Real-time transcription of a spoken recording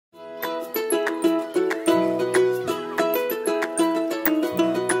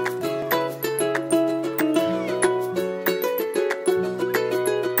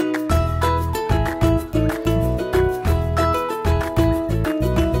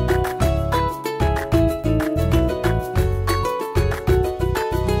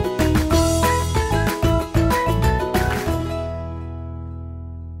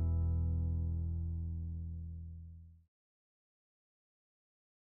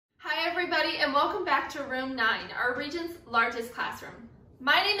everybody, and welcome back to Room 9, our region's largest classroom.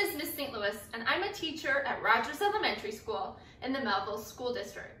 My name is Miss St. Louis, and I'm a teacher at Rogers Elementary School in the Mehlville School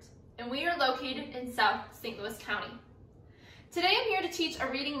District, and we are located in South St. Louis County. Today I'm here to teach a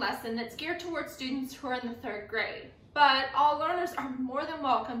reading lesson that's geared towards students who are in the 3rd grade, but all learners are more than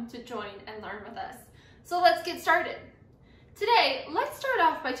welcome to join and learn with us. So let's get started. Today, let's start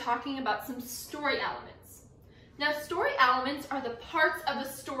off by talking about some story elements. Now, story elements are the parts of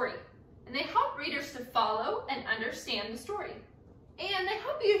a story, and they help readers to follow and understand the story. And they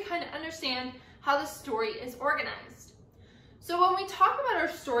help you to kind of understand how the story is organized. So when we talk about our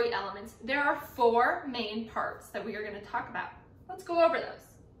story elements, there are 4 main parts that we are going to talk about. Let's go over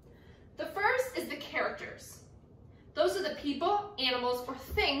those. The first is the characters. Those are the people, animals, or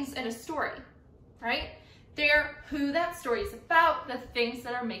things in a story, right? They're who that story is about, the things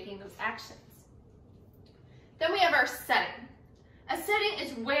that are making those actions. Then we have our setting. A setting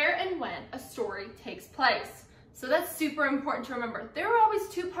is where and when a story takes place. So that's super important to remember. There are always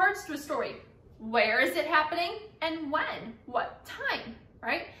 2 parts to a story. Where is it happening and when? What time,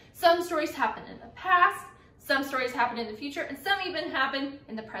 right? Some stories happen in the past, some stories happen in the future, and some even happen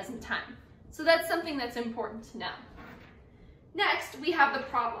in the present time. So that's something that's important to know. Next, we have the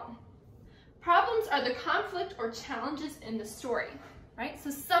problem. Problems are the conflict or challenges in the story, right? So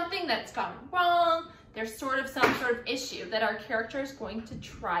something that's gone wrong, there's some sort of issue that our character is going to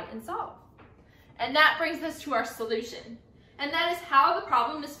try and solve. And that brings us to our solution. And that is how the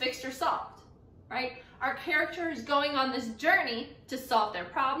problem is fixed or solved, right? Our character is going on this journey to solve their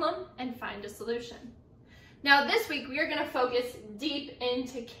problem and find a solution. Now this week, we are going to focus deep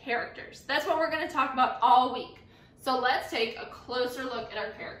into characters. That's what we're going to talk about all week. So let's take a closer look at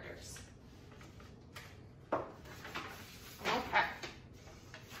our characters. Okay.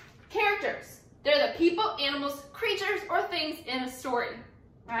 Characters. They're the people, animals, creatures, or things in a story,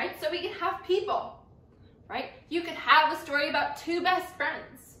 right? So we can have people, right? You could have a story about 2 best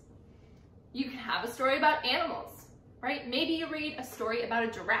friends. You can have a story about animals, right? Maybe you read a story about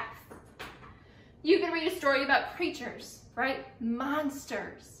a giraffe. You can read a story about creatures, right?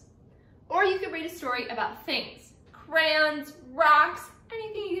 Monsters. Or you could read a story about things, crayons, rocks,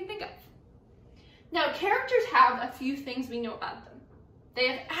 anything you can think of. Now, characters have a few things we know about them. They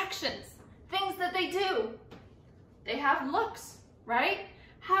have actions, things that they do. They have looks, right?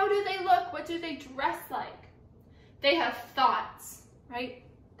 How do they look? What do they dress like? They have thoughts, right?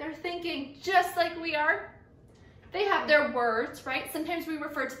 They're thinking just like we are. They have their words, right? Sometimes we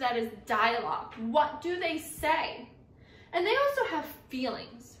refer to that as dialogue. What do they say? And they also have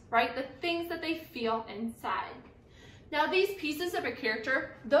feelings, right? The things that they feel inside. Now, these pieces of a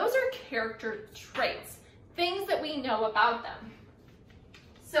character, those are character traits, things that we know about them.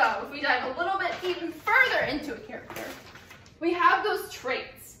 So if we dive a little bit even further into a character, we have those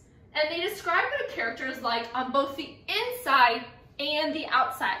traits, and they describe what a character is like on both the inside and the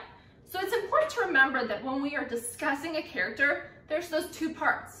outside. So it's important to remember that when we are discussing a character, there's those 2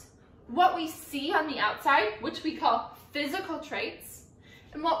 parts. What we see on the outside, which we call physical traits,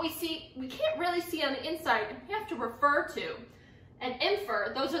 and what we can't really see on the inside, and we have to refer to and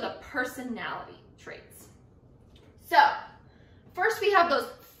infer, those are the personality traits. So, first we have those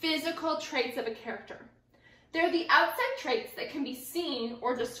physical traits of a character. They're the outside traits that can be seen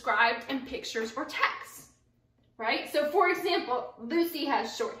or described in pictures or text, right? So for example, Lucy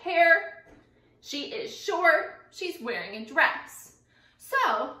has short hair, she is short, she's wearing a dress. So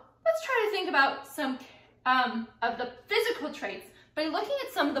let's try to think about some of the physical traits by looking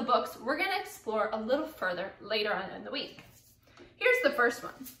at some of the books we're going to explore a little further later on in the week. Here's the first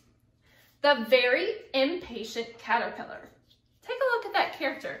one. The Very Impatient Caterpillar. Take a look at that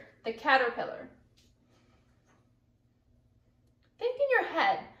character, the caterpillar. Think in your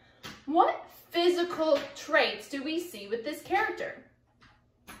head, what physical traits do we see with this character?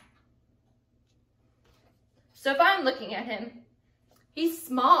 So if I'm looking at him, he's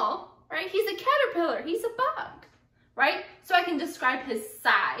small, right? He's a caterpillar, he's a bug, right? So I can describe his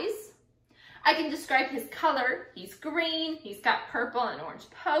size. I can describe his color. He's green, he's got purple and orange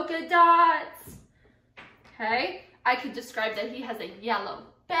polka dots, okay? I could describe that he has a yellow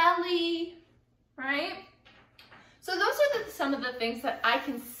belly, right? So those are some of the things that I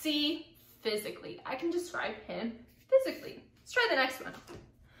can see physically. I can describe him physically. Let's try the next one.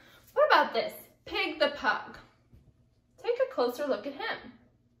 What about this? Pig the Pug. Take a closer look at him.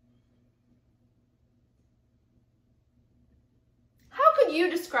 How could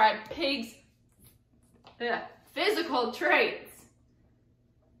you describe Pig's physical traits?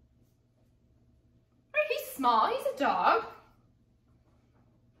 Right, he's small, he's a dog.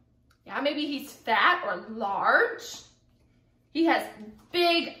 Yeah, maybe he's fat or large. He has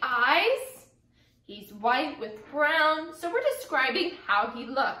big eyes. He's white with brown. So we're describing how he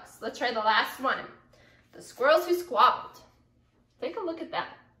looks. Let's try the last one. The squirrels who squabbled. Take a look at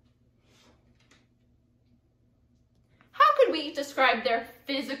that. How could we describe their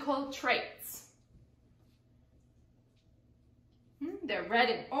physical traits? They're red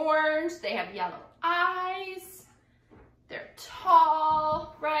and orange. They have yellow eyes. They're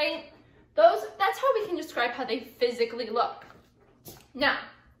tall, right? That's how we can describe how they physically look. Now,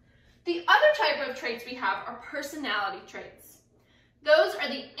 the other type of traits we have are personality traits. Those are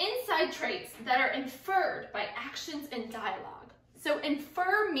the inside traits that are inferred by actions and dialogue. So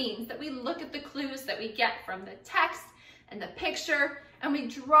infer means that we look at the clues that we get from the text and the picture, and we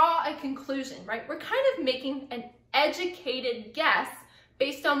draw a conclusion, right? We're kind of making an educated guess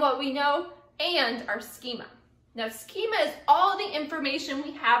based on what we know and our schema. Now, schema is all the information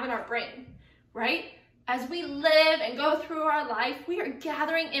we have in our brain, right? As we live and go through our life, we are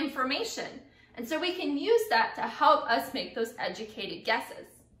gathering information. And so we can use that to help us make those educated guesses,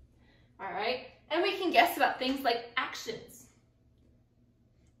 all right? And we can guess about things like actions,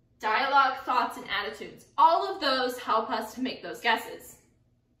 dialogue, thoughts, and attitudes. All of those help us to make those guesses.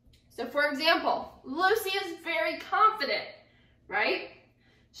 So for example, Lucy is very confident, right?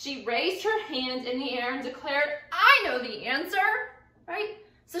 She raised her hand in the air and declared, "I know the answer," right?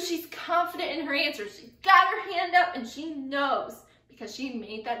 So she's confident in her answer. She's got her hand up and she knows because she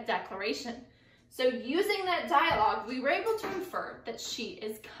made that declaration. So using that dialogue, we were able to infer that she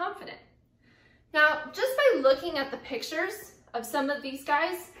is confident. Now, just by looking at the pictures of some of these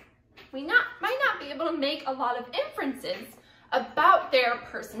guys, we might not be able to make a lot of inferences about their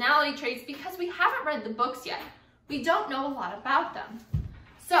personality traits because we haven't read the books yet. We don't know a lot about them.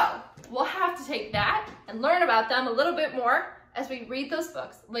 So we'll have to take that and learn about them a little bit more as we read those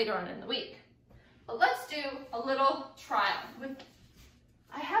books later on in the week. But let's do a little trial.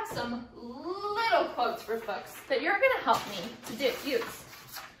 I have some little quotes for books that you're going to help me to use.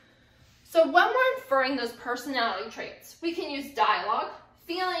 So when we're inferring those personality traits, we can use dialogue,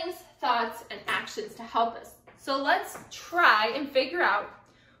 feelings, thoughts, and actions to help us. So let's try and figure out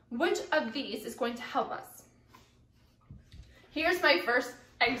which of these is going to help us. Here's my first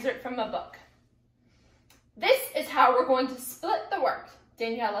excerpt from a book. "This is how we're going to split the work,"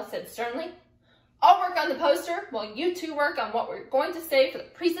 Daniela said sternly. "I'll work on the poster while you two work on what we're going to say for the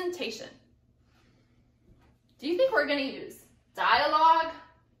presentation." Do you think we're going to use dialogue,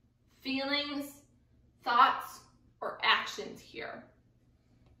 feelings, thoughts, or actions here?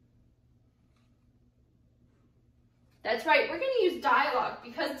 That's right, we're going to use dialogue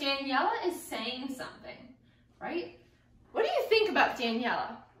because Daniela is saying something, right? What do you think about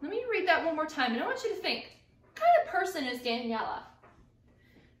Daniela? Let me read that one more time, and I want you to think, what kind of person is Daniela?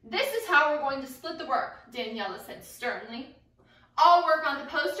 "This is how we're going to split the work," Daniela said sternly. "I'll work on the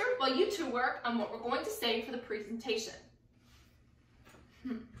poster while you two work on what we're going to say for the presentation."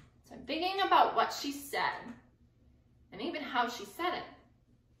 So I'm thinking about what she said, and even how she said it.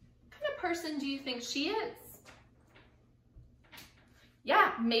 What kind of person do you think she is?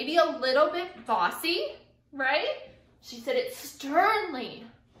 Yeah, maybe a little bit bossy, right? She said it sternly,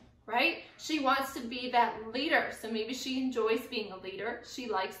 right? She wants to be that leader. So maybe she enjoys being a leader. She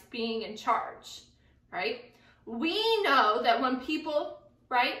likes being in charge, right? We know that when people,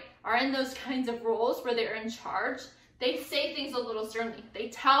 right, are in those kinds of roles where they're in charge, they say things a little sternly. They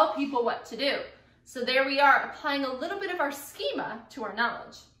tell people what to do. So there we are, applying a little bit of our schema to our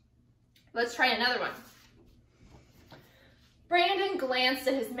knowledge. Let's try another one. Brandon glanced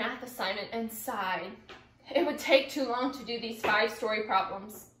at his math assignment and sighed. It would take too long to do these 5-story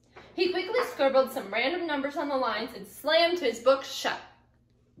problems. He quickly scribbled some random numbers on the lines and slammed his book shut.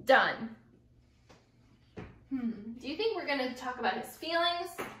 Done. Do you think we're going to talk about his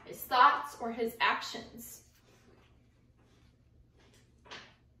feelings, his thoughts, or his actions?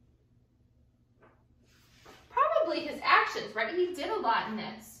 Probably his actions, right? He did a lot in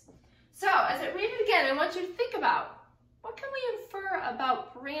this. So as I read it again, I want you to think about, what can we infer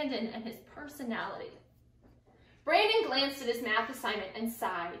about Brandon and his personality? Brandon glanced at his math assignment and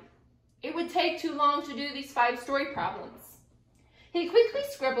sighed. It would take too long to do these 5-story problems. He quickly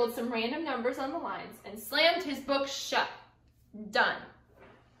scribbled some random numbers on the lines and slammed his book shut. Done.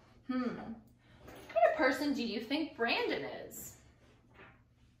 What kind of person do you think Brandon is?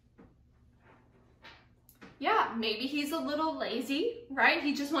 Yeah, maybe he's a little lazy, right?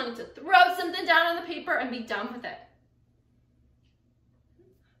 He just wanted to throw something down on the paper and be done with it.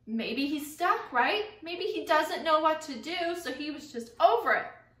 Maybe he's stuck, right? Maybe he doesn't know what to do, so he was just over it.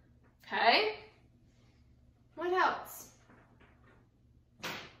 Okay? What else?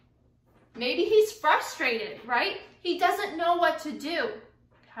 Maybe he's frustrated, right? He doesn't know what to do,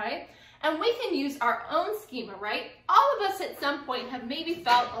 okay? And we can use our own schema, right? All of us at some point have maybe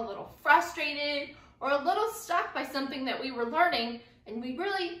felt a little frustrated or a little stuck by something that we were learning, and we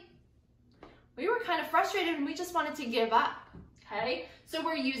were kind of frustrated and we just wanted to give up, okay? So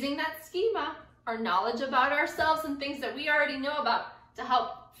we're using that schema, our knowledge about ourselves and things that we already know about to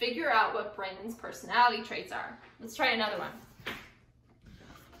help figure out what Brandon's personality traits are. Let's try another one.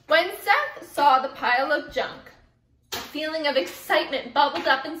 When Seth saw the pile of junk, a feeling of excitement bubbled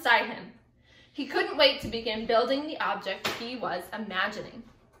up inside him. He couldn't wait to begin building the object he was imagining.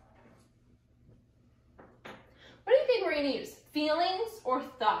 What do you think we're going to use? Feelings or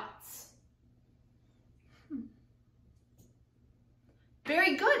thoughts?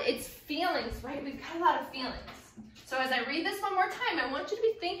 Very good. It's feelings, right? We've got a lot of feelings. So as I read this one more time, I want you to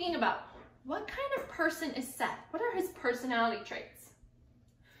be thinking about what kind of person is Seth? What are his personality traits?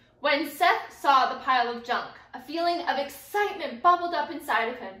 When Seth saw the pile of junk, a feeling of excitement bubbled up inside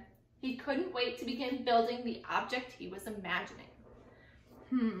of him. He couldn't wait to begin building the object he was imagining.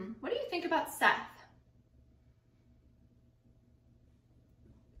 What do you think about Seth?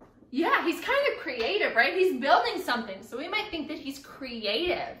 Yeah, he's kind of creative, right? He's building something, so we might think that he's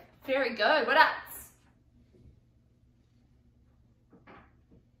creative. Very good. What else?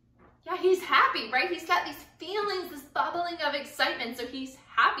 Yeah, he's happy, right? He's got these feelings, this bubbling of excitement, so he's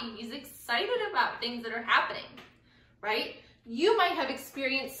happy. He's excited about things that are happening, right? You might have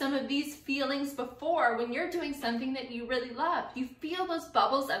experienced some of these feelings before when you're doing something that you really love. You feel those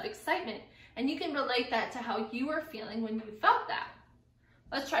bubbles of excitement, and you can relate that to how you were feeling when you felt that.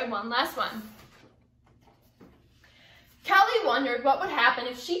 Let's try one last one. Kelly wondered what would happen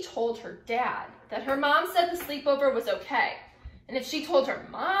if she told her dad that her mom said the sleepover was okay. And if she told her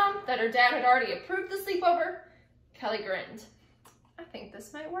mom that her dad had already approved the sleepover. Kelly grinned. I think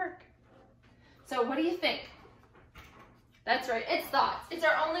this might work. So what do you think? That's right, it's thoughts. It's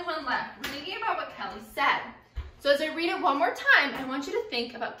our only one left. We're thinking about what Kelly said. So as I read it one more time, I want you to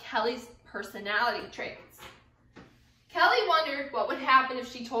think about Kelly's personality traits. Kelly wondered what would happen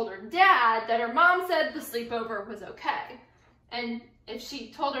if she told her dad that her mom said the sleepover was okay. And if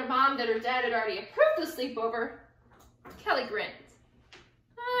she told her mom that her dad had already approved the sleepover, Kelly grinned.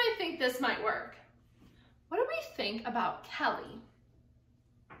 I think this might work. What do we think about Kelly?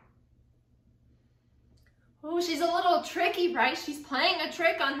 Oh, she's a little tricky, right? She's playing a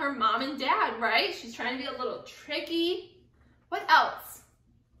trick on her mom and dad, right? She's trying to be a little tricky. What else?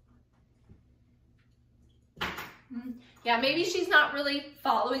 Yeah, maybe she's not really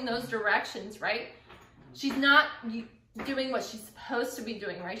following those directions, right? She's not doing what she's supposed to be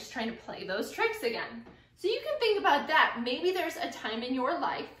doing, right? She's trying to play those tricks again. So you can think about that. Maybe there's a time in your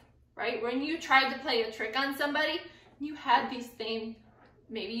life, right, when you tried to play a trick on somebody, you had these same,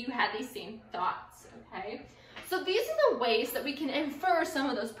 maybe you had these same thoughts, okay? So these are the ways that we can infer some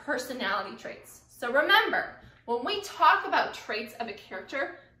of those personality traits. So remember, when we talk about traits of a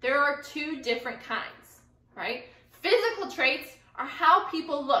character, there are two different kinds, right? Physical traits are how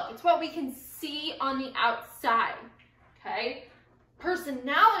people look. It's what we can see on the outside, okay?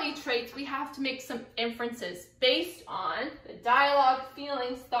 Personality traits, we have to make some inferences based on the dialogue,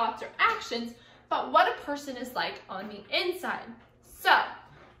 feelings, thoughts, or actions about what a person is like on the inside. So,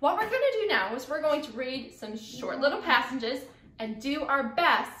 what we're going to do now is we're going to read some short little passages and do our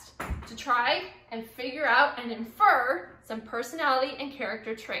best to try and figure out and infer some personality and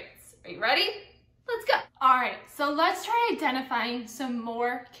character traits. Are you ready? Let's go. All right, so let's try identifying some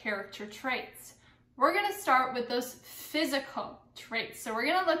more character traits. We're going to start with those physical traits. So we're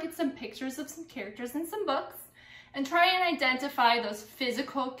going to look at some pictures of some characters in some books and try and identify those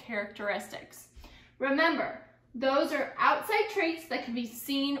physical characteristics. Remember, those are outside traits that can be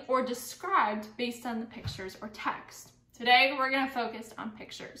seen or described based on the pictures or text. Today, we're going to focus on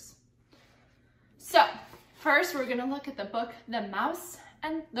pictures. So, first, we're going to look at the book, The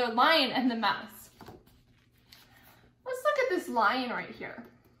Lion and the Mouse. Let's look at this lion right here.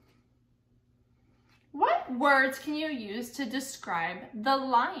 What words can you use to describe the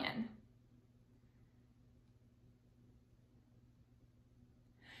lion?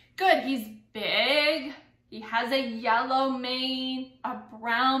 Good, he's big. He has a yellow mane, a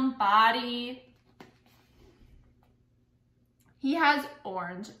brown body. He has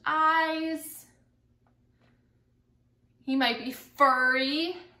orange eyes. He might be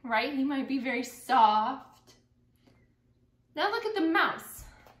furry, right? He might be very soft. Now look at the mouse.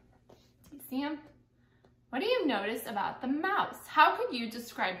 You see him? What do you notice about the mouse? How could you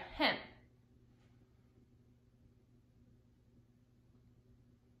describe him?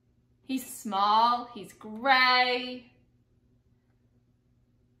 He's small, he's gray,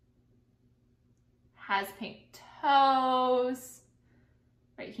 has pink toes,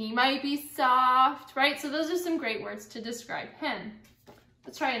 right? He might be soft, right? So those are some great words to describe him.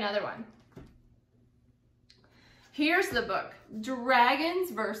 Let's try another one. Here's the book,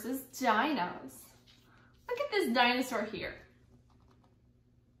 Dragons versus Dinos. Look at this dinosaur here.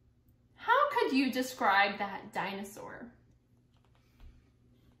 How could you describe that dinosaur?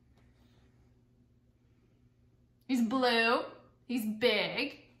 He's blue, he's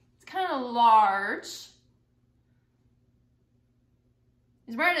big, he's kind of large.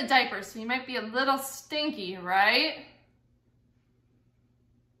 He's wearing a diaper, so he might be a little stinky, right?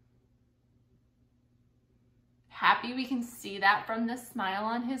 Happy we can see that from the smile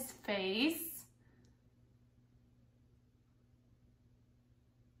on his face.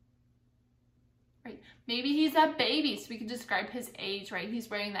 Right. Maybe he's a baby, so we can describe his age, right? He's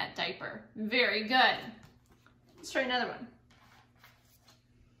wearing that diaper. Very good. Let's try another one.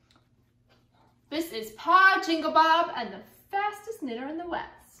 This is Pa Jingle Bob and the fastest knitter in the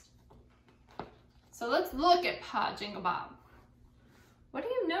West. So let's look at Pa Jingle Bob. What do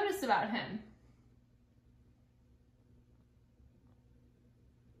you notice about him?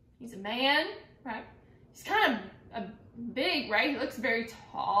 He's a man, right? He's kind of big, right? He looks very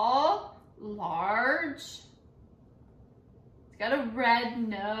tall, large. He's got a red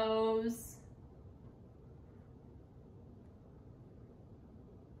nose.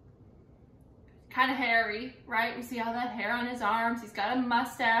 Kind of hairy, right? We see all that hair on his arms. He's got a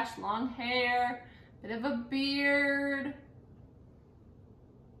mustache, long hair, bit of a beard.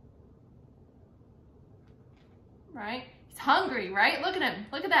 Right? He's hungry, right? Look at him.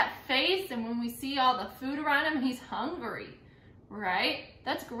 Look at that face. And when we see all the food around him, he's hungry, right?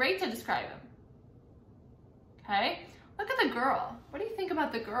 That's great to describe him. Okay? Look at the girl. What do you think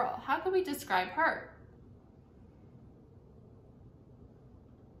about the girl? How can we describe her?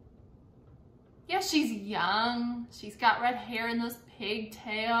 Yeah, she's young. She's got red hair and those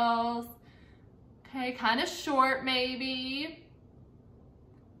pigtails. Okay, kind of short maybe.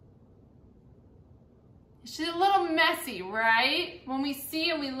 She's a little messy, right? When we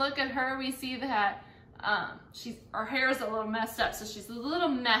see and we look at her, we see that her hair is a little messed up, so she's a little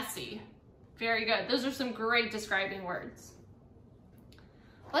messy. Very good. Those are some great describing words.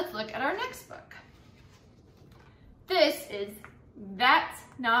 Let's look at our next book. This is That's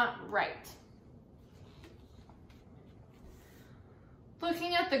Not Right.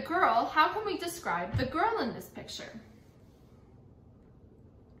 Looking at the girl, how can we describe the girl in this picture?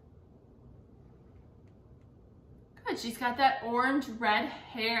 Good, she's got that orange-red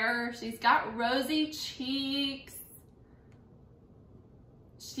hair. She's got rosy cheeks.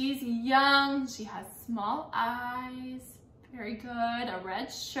 She's young. She has small eyes. Very good. A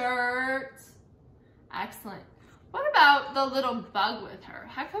red shirt. Excellent. What about the little bug with her?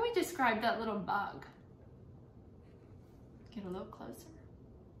 How can we describe that little bug? Get a little closer.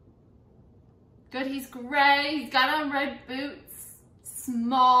 Good, he's gray. He's got on red boots.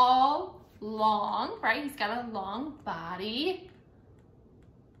 Small, long, right? He's got a long body.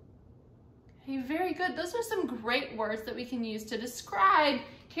 Okay, very good. Those are some great words that we can use to describe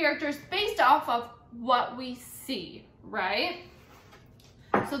characters based off of what we see, right?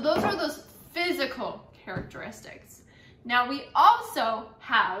 So those are those physical characteristics. Now we also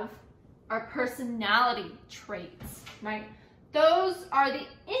have our personality traits, right? Those are the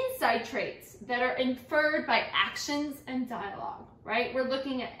inside traits that are inferred by actions and dialogue, right? We're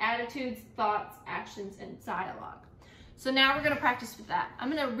looking at attitudes, thoughts, actions, and dialogue. So now we're going to practice with that. I'm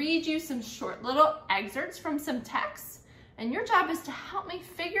going to read you some short little excerpts from some texts, and your job is to help me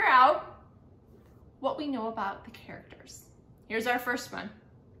figure out what we know about the characters. Here's our first one.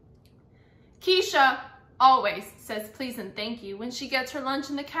 Keisha always says please and thank you when she gets her lunch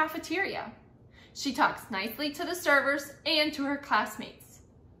in the cafeteria. She talks nicely to the servers and to her classmates.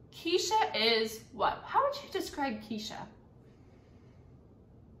 Keisha is what? How would you describe Keisha?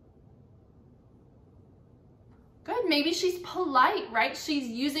 Good, maybe she's polite, right? She's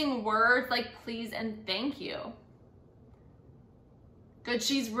using words like please and thank you. Good,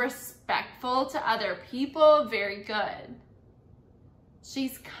 she's respectful to other people. Very good.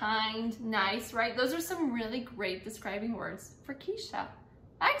 She's kind, nice, right? Those are some really great describing words for Keisha.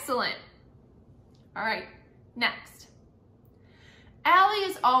 Excellent. All right, next. Allie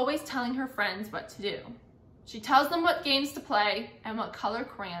is always telling her friends what to do. She tells them what games to play and what color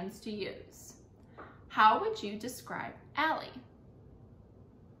crayons to use. How would you describe Allie?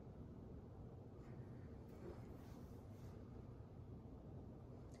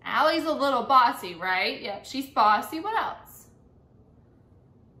 Allie's a little bossy, right? Yep, she's bossy. What else?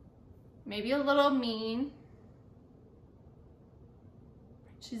 Maybe a little mean.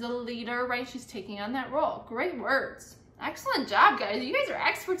 She's a leader, right? She's taking on that role. Great words. Excellent job, guys. You guys are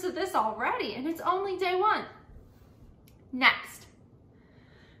experts at this already, and it's only day 1. Next,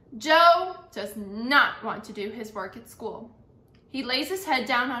 Joe does not want to do his work at school. He lays his head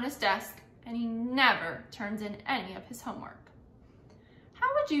down on his desk, and he never turns in any of his homework. How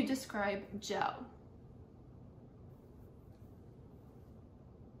would you describe Joe?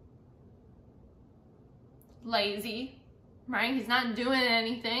 Lazy, right? He's not doing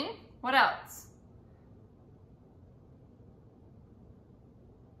anything. What else?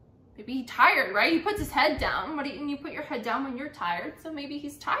 Maybe he's tired, right? He puts his head down. And you put your head down when you're tired, so maybe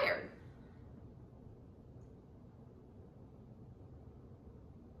he's tired.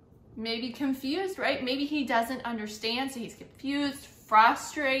 Maybe confused, right? Maybe he doesn't understand, so he's confused,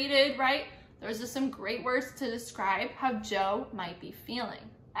 frustrated, right? Those are some great words to describe how Joe might be feeling.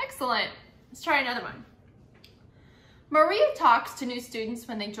 Excellent. Let's try another one. Maria talks to new students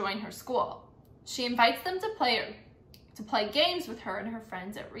when they join her school. She invites them to play games with her and her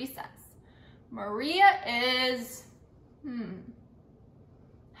friends at recess. Maria is,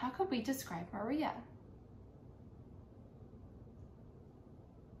 how could we describe Maria?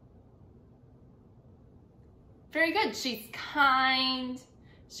 Very good. She's kind,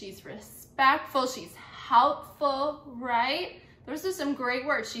 she's respectful, she's helpful, right? Those are some great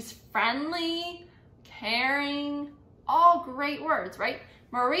words. She's friendly, caring, all great words, right?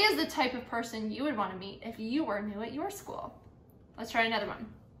 Maria is the type of person you would want to meet if you were new at your school. Let's try another one.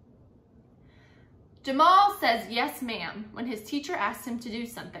 Jamal says yes, ma'am, when his teacher asks him to do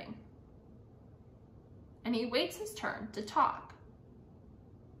something. And he waits his turn to talk.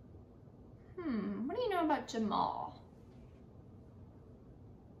 What do you know about Jamal?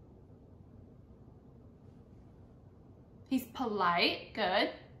 He's polite,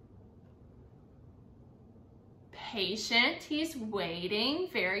 good. Patient, he's waiting,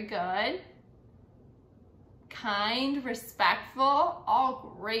 very good. Kind, respectful,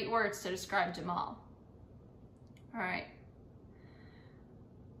 all great words to describe Jamal. All right.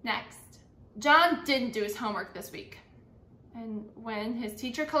 Next, John didn't do his homework this week. And when his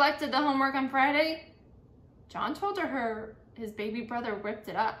teacher collected the homework on Friday, John told her his baby brother ripped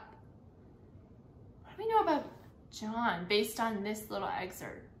it up. What do we know about John based on this little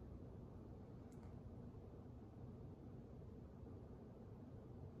excerpt?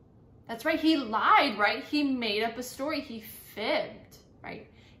 That's right, he lied, right? He made up a story, he fibbed, right?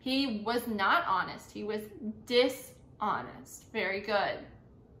 He was not honest, he was dishonest. Very good.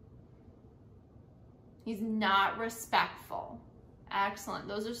 He's not respectful. Excellent,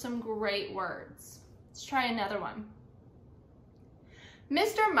 those are some great words. Let's try another one.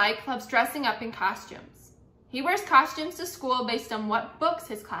 Mr. Mike loves dressing up in costumes. He wears costumes to school based on what books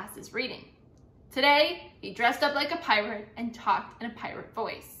his class is reading. Today, he dressed up like a pirate and talked in a pirate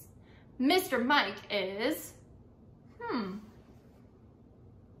voice. Mr. Mike is,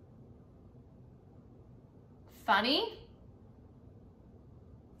 funny,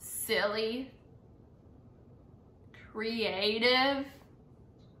 silly, creative,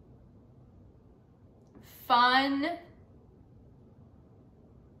 fun,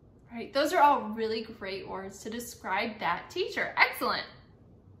 right? Those are all really great words to describe that teacher. Excellent.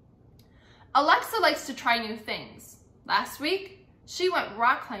 Alexa likes to try new things. Last week, she went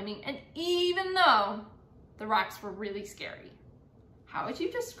rock climbing, and even though the rocks were really scary, how would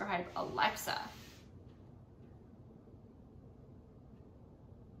you describe Alexa?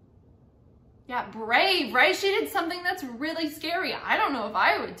 Yeah, brave, right? She did something that's really scary. I don't know if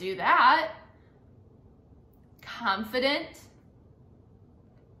I would do that. Confident,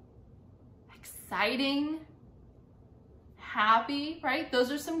 exciting, happy, right?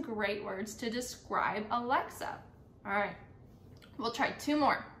 Those are some great words to describe Alexa. All right. We'll try 2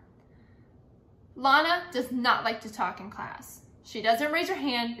 more. Lana does not like to talk in class. She doesn't raise her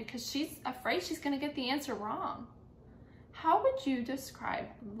hand because she's afraid she's going to get the answer wrong. How would you describe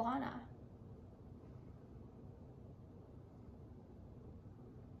Lana?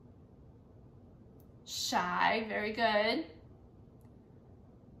 Shy, very good.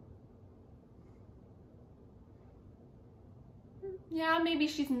 Yeah, maybe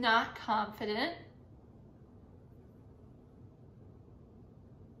she's not confident.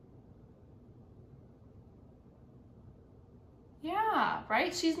 Yeah,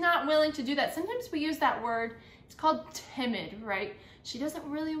 right? She's not willing to do that. Sometimes we use that word, it's called timid, right? She doesn't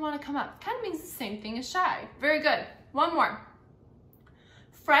really want to come up. Kind of means the same thing as shy. Very good. 1 more.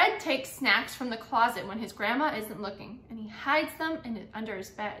 Fred takes snacks from the closet when his grandma isn't looking, and he hides them under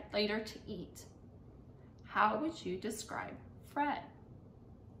his bed later to eat. How would you describe Fred?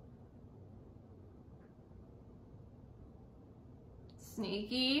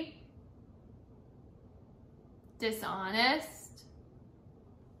 sneaky, dishonest,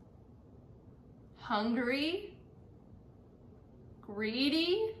 hungry,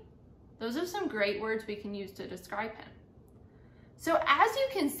 greedy. Those are some great words we can use to describe him. So as you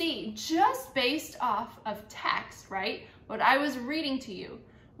can see, just based off of text, right, what I was reading to you,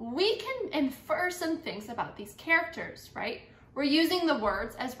 we can infer some things about these characters, right? We're using the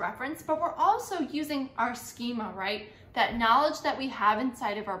words as reference, but we're also using our schema, right? That knowledge that we have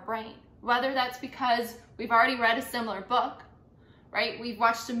inside of our brain, whether that's because we've already read a similar book, right? We've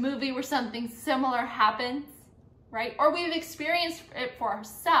watched a movie where something similar happens, right? Or we've experienced it for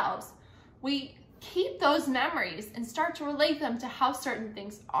ourselves. We keep those memories and start to relate them to how certain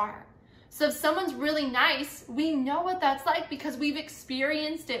things are. So if someone's really nice, we know what that's like because we've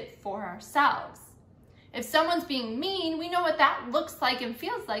experienced it for ourselves. If someone's being mean, we know what that looks like and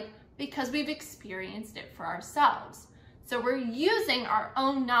feels like because we've experienced it for ourselves. So we're using our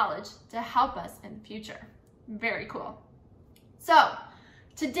own knowledge to help us in the future. Very cool. So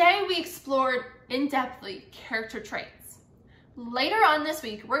today we explored in-depthly character traits. Later on this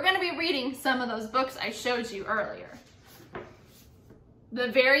week, we're going to be reading some of those books I showed you earlier. The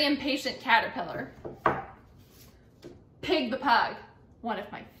Very Impatient Caterpillar, Pig the Pug, one of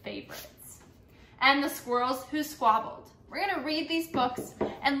my favorites, and The Squirrels Who Squabbled. We're going to read these books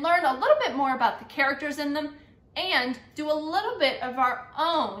and learn a little bit more about the characters in them and do a little bit of our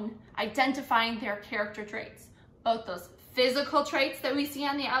own identifying their character traits, both those physical traits that we see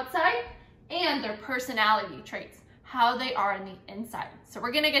on the outside and their personality traits, how they are on the inside. So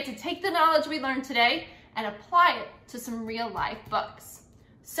we're gonna get to take the knowledge we learned today and apply it to some real life books.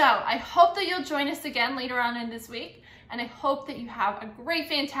 So I hope that you'll join us again later on in this week, and I hope that you have a great,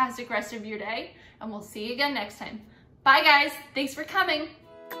 fantastic rest of your day, and we'll see you again next time. Bye guys, thanks for coming.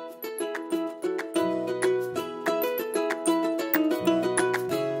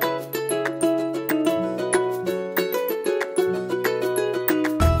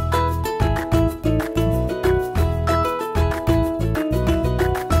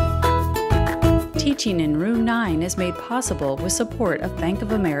 Teaching in Room 9 is made possible with support of Bank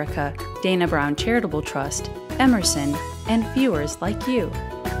of America, Dana Brown Charitable Trust, Emerson, and viewers like you.